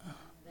that?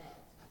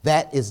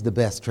 That is the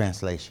best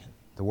translation,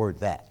 the word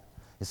that.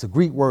 It's a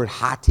Greek word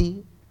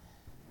hati.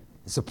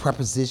 It's a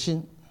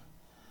preposition.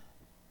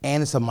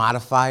 And it's a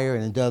modifier,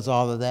 and it does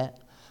all of that.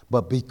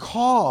 But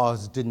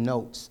because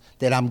denotes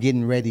that I'm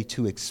getting ready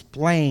to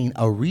explain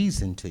a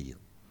reason to you,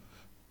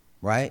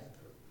 right?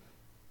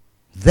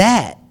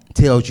 That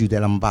tells you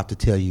that I'm about to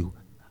tell you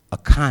a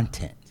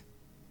content.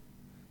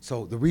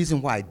 So the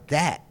reason why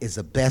that is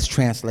the best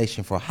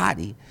translation for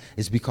hati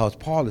is because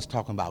Paul is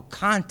talking about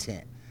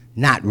content,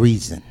 not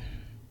reason,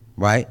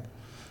 right?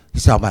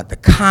 He's talking about the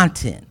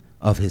content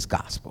of his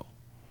gospel.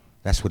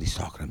 That's what he's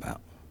talking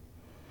about.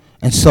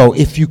 And so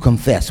if you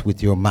confess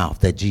with your mouth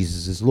that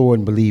Jesus is Lord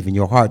and believe in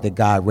your heart that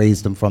God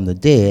raised him from the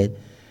dead,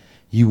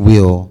 you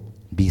will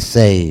be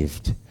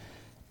saved.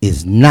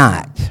 Is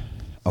not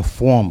a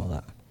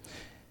formula.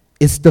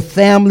 It's the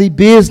family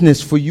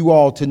business for you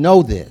all to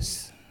know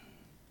this.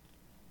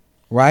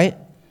 Right?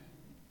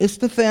 It's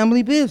the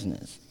family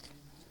business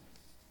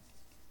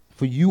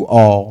for you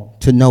all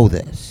to know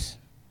this.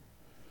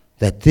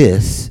 That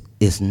this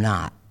is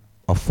not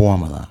a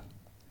formula.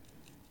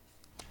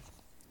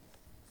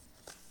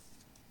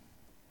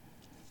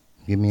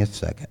 Give me a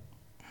second.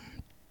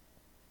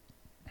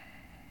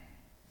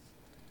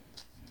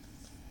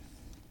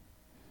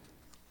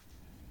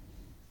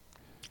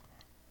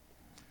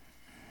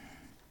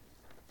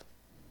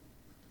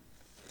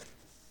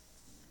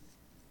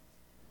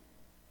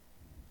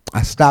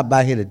 I stopped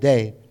by here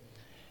today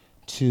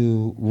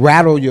to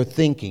rattle your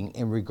thinking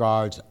in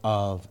regards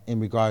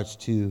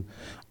to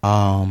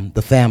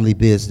the family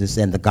business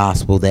and the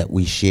gospel that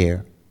we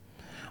share.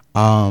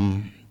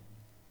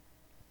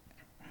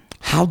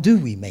 How do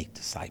we make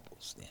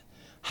disciples then?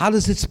 How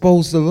does it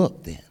supposed to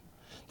look then?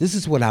 This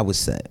is what I would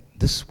say.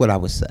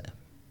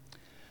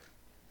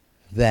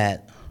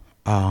 That,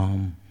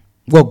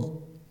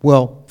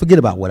 forget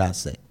about what I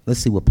say. Let's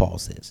see what Paul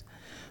says.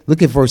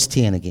 Look at verse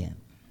 10 again.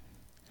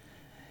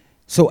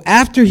 So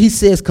after he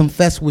says,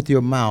 confess with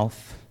your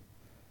mouth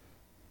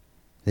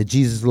that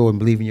Jesus is Lord and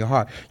believe in your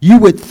heart, you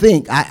would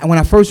think, when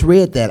I first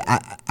read that,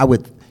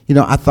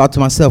 I thought to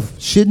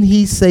myself, shouldn't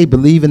he say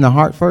believe in the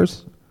heart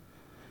first?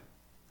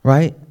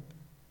 Right?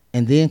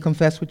 And then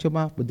confess with your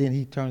mouth? But then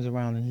he turns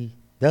around and he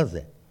does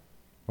that.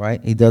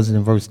 Right? He does it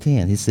in verse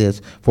 10. He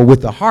says, for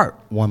with the heart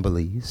one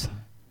believes.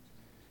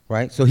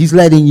 Right? So he's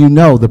letting you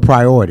know the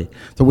priority.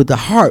 So with the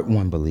heart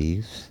one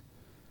believes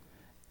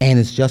and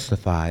is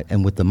justified,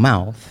 and with the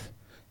mouth,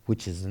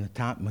 which is an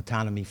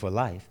metonymy for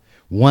life,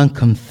 one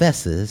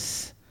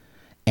confesses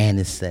and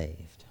is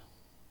saved.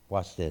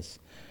 Watch this.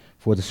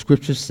 For the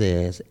scripture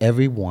says,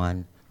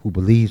 everyone who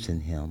believes in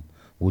him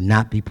will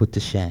not be put to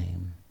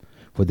shame.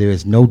 For there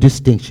is no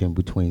distinction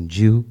between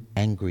Jew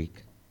and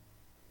Greek.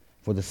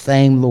 For the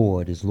same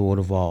Lord is Lord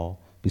of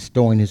all,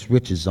 bestowing his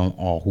riches on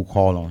all who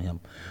call on him.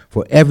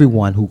 For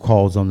everyone who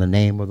calls on the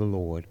name of the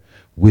Lord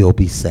will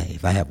be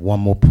saved. I have one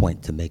more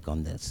point to make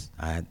on this.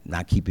 I'm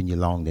not keeping you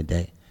long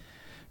today.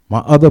 My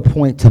other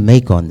point to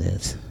make on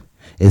this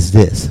is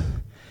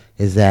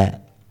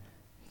that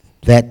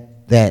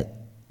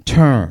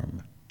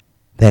term,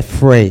 that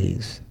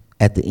phrase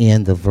at the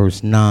end of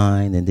verse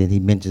 9, and then he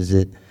mentions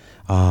it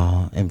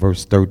in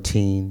verse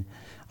 13,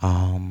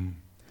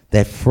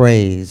 that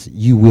phrase,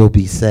 you will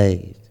be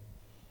saved.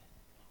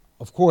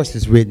 Of course,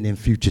 it's written in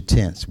future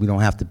tense. We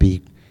don't have to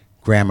be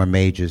grammar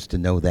majors to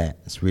know that.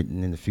 It's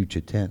written in the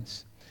future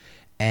tense.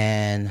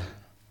 And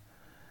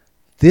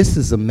this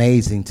is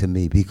amazing to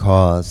me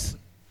because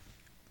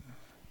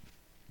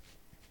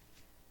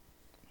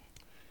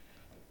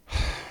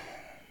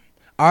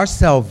our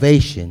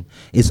salvation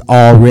is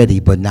already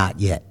but not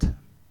yet.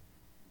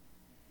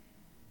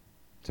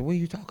 So what are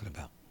you talking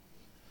about?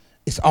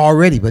 It's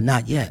already but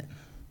not yet.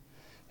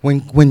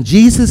 When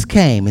Jesus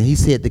came and he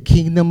said the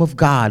kingdom of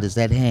God is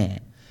at hand,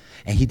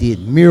 and he did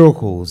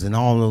miracles and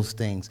all those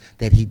things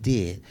that he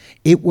did,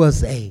 it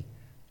was a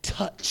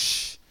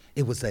touch.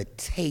 It was a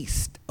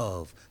taste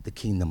of the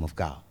kingdom of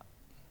God.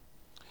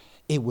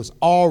 It was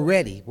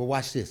already, well,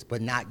 watch this, but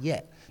not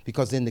yet.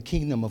 Because in the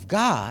kingdom of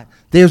God,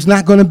 there's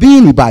not going to be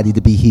anybody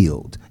to be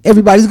healed.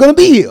 Everybody's going to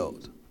be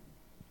healed.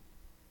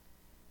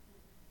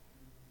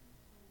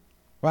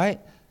 Right?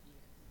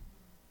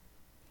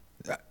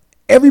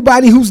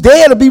 Everybody who's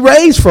dead will be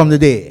raised from the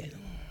dead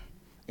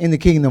in the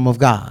kingdom of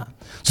God.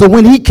 So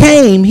when he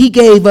came, he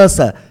gave us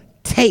a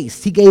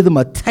taste. He gave them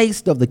a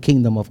taste of the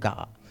kingdom of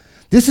God.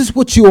 This is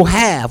what you'll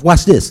have.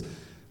 Watch this.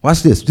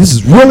 Watch this. This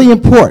is really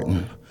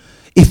important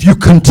if you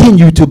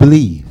continue to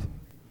believe.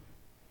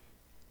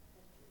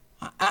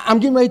 I'm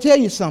getting ready to tell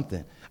you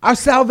something. Our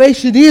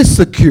salvation is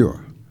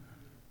secure,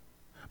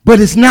 but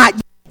it's not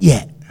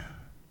yet.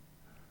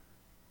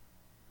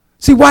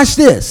 See, watch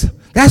this.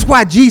 That's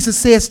why Jesus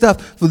said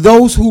stuff, for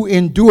those who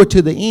endure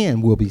to the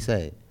end will be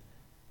saved.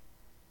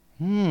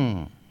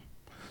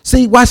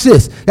 See, watch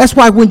this. That's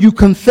why when you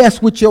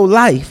confess with your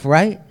life,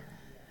 right?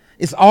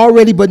 It's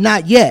already but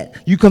not yet.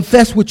 You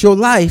confess with your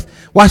life,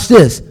 watch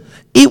this.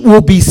 It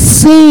will be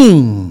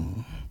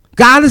seen.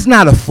 God is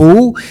not a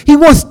fool. He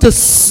wants to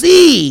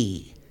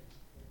see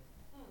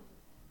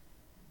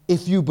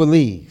if you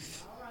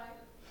believe.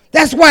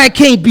 That's why it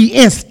can't be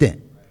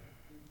instant.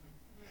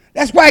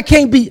 That's why it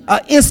can't be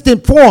an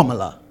instant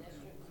formula.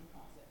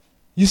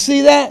 You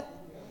see that?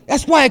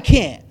 That's why it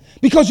can't.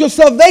 Because your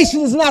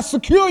salvation is not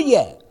secure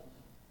yet.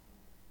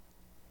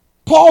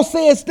 Paul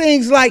says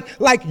things like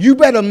you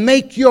better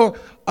make your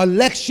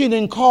election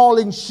and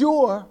calling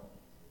sure.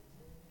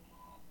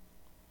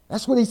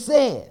 That's what he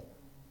said.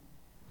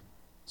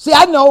 See,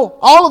 I know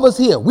all of us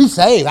here, we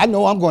saved. I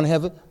know I'm going to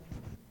heaven.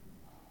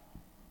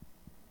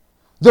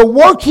 The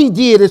work he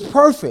did is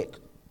perfect.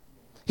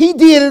 He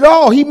did it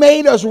all. He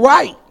made us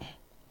right.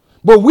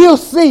 But we'll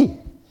see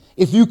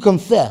if you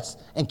confess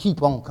and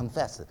keep on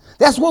confessing.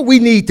 That's what we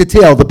need to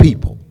tell the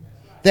people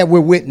that we're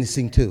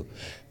witnessing to.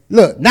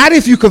 Look, not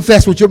if you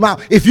confess with your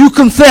mouth. If you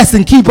confess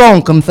and keep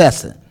on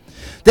confessing.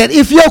 That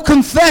if your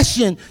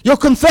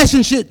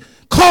confession should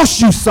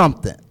cost you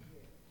something.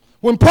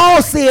 When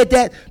Paul said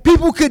that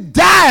people could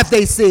die if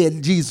they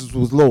said Jesus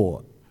was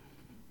Lord.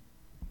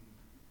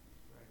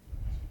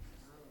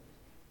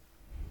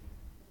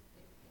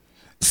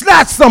 It's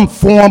not some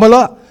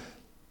formula.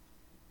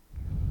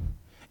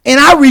 And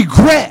I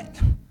regret.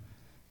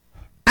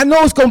 I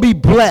know it's going to be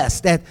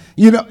blessed that,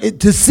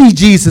 to see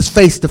Jesus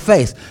face to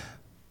face.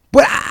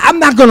 But I'm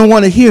not going to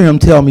want to hear him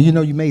tell me,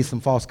 you made some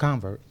false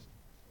converts.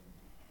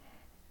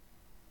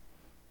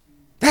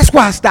 That's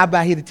why I stopped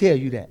by here to tell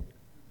you that.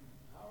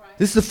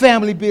 This is a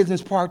family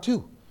business part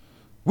 2.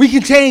 We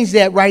can change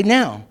that right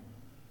now.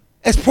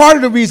 As part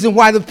of the reason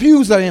why the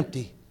pews are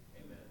empty.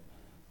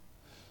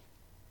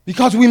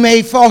 Because we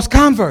made false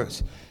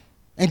converts.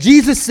 And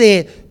Jesus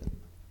said,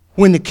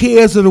 when the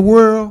cares of the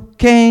world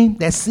came,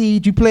 that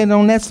seed you planted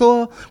on that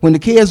soil, when the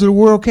cares of the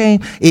world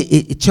came,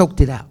 it choked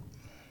it out.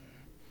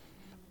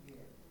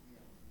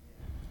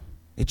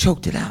 It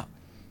choked it out.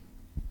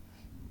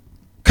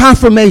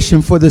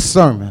 Confirmation for this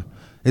sermon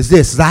is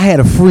this. I had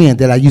a friend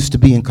that I used to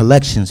be in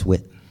collections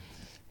with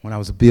when I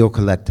was a bill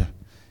collector.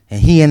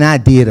 And he and I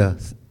did a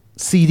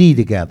CD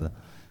together.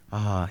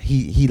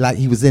 He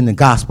was in the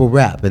gospel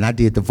rap, and I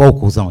did the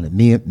vocals on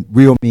it,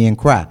 Real Men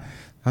Cry.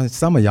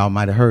 Some of y'all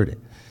might have heard it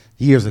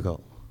years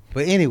ago.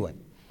 But anyway,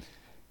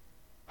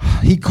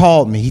 he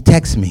called me. He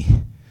texted me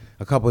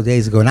a couple of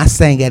days ago, and I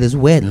sang at his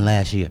wedding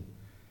last year.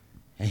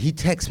 And he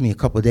texted me a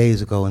couple of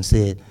days ago and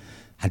said,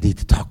 I need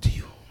to talk to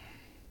you.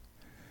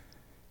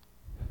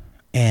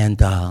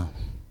 And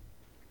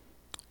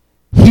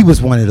he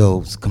was one of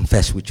those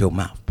confess with your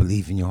mouth,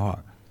 believe in your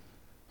heart,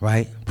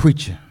 right?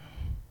 Preacher.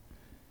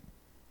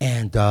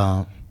 And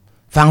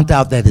found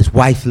out that his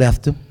wife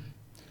left him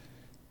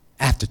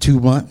after 2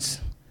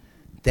 months,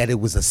 that it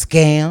was a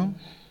scam,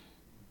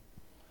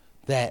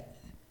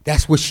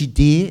 that's what she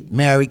did,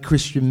 married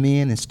Christian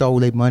men and stole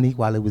their money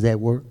while it was at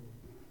work.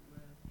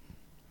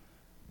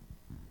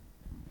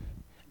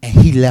 And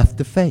he left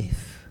the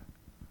faith.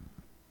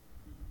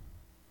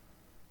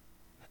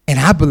 And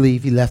I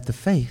believe he left the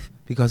faith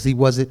because he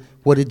wasn't,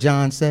 what did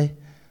John say?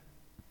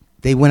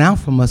 They went out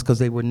from us because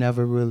they were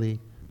never really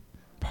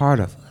part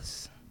of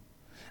us.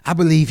 I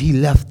believe he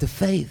left the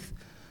faith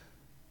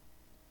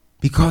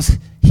because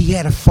he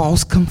had a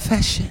false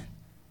confession.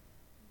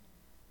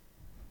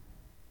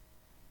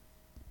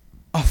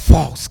 A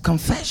false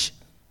confession.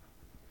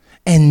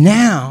 And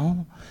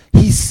now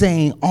he's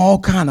saying all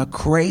kind of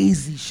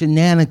crazy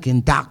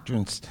shenanigan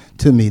doctrines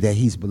to me that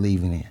he's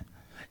believing in.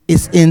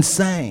 It's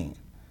insane.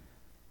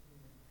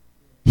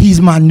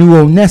 He's my new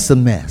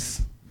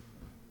Onesimus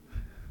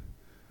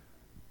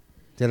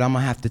that I'm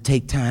going to have to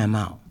take time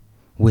out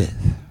with.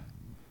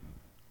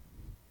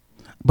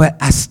 But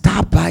I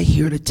stopped by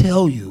here to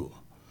tell you,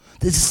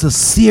 this is a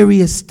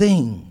serious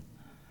thing.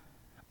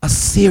 A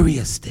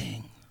serious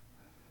thing.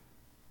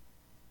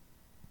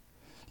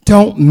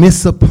 Don't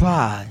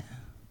misapply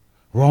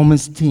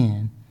Romans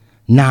 10,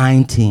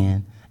 9,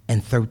 10,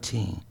 and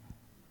 13.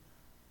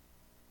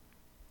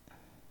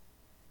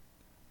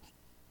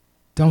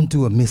 Don't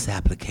do a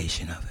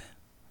misapplication of it.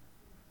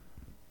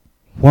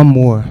 One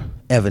more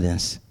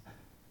evidence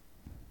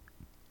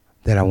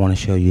that I want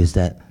to show you is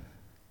that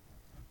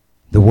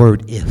the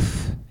word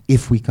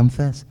if we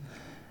confess,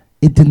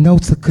 it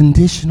denotes a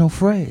conditional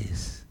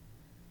phrase.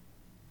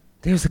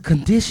 There's a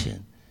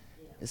condition.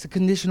 It's a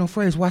conditional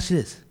phrase. Watch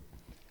this.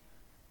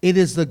 It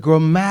is the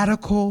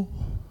grammatical,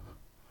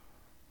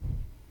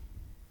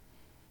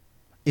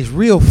 it's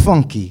real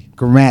funky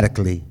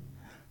grammatically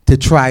to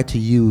try to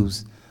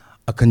use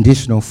a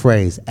conditional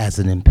phrase as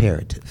an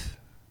imperative.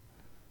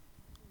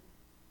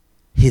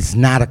 It's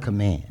not a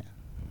command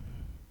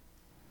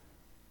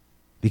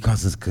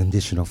because it's a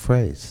conditional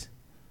phrase.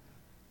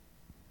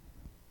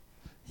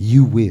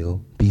 You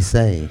will be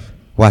saved.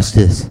 Watch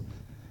this.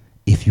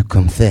 If you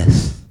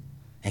confess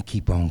and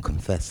keep on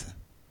confessing,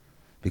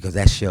 because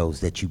that shows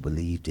that you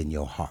believed in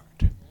your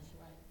heart.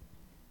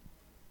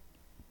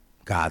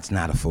 God's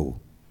not a fool.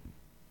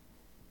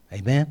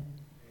 Amen?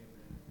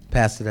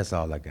 Pastor, that's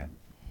all I got.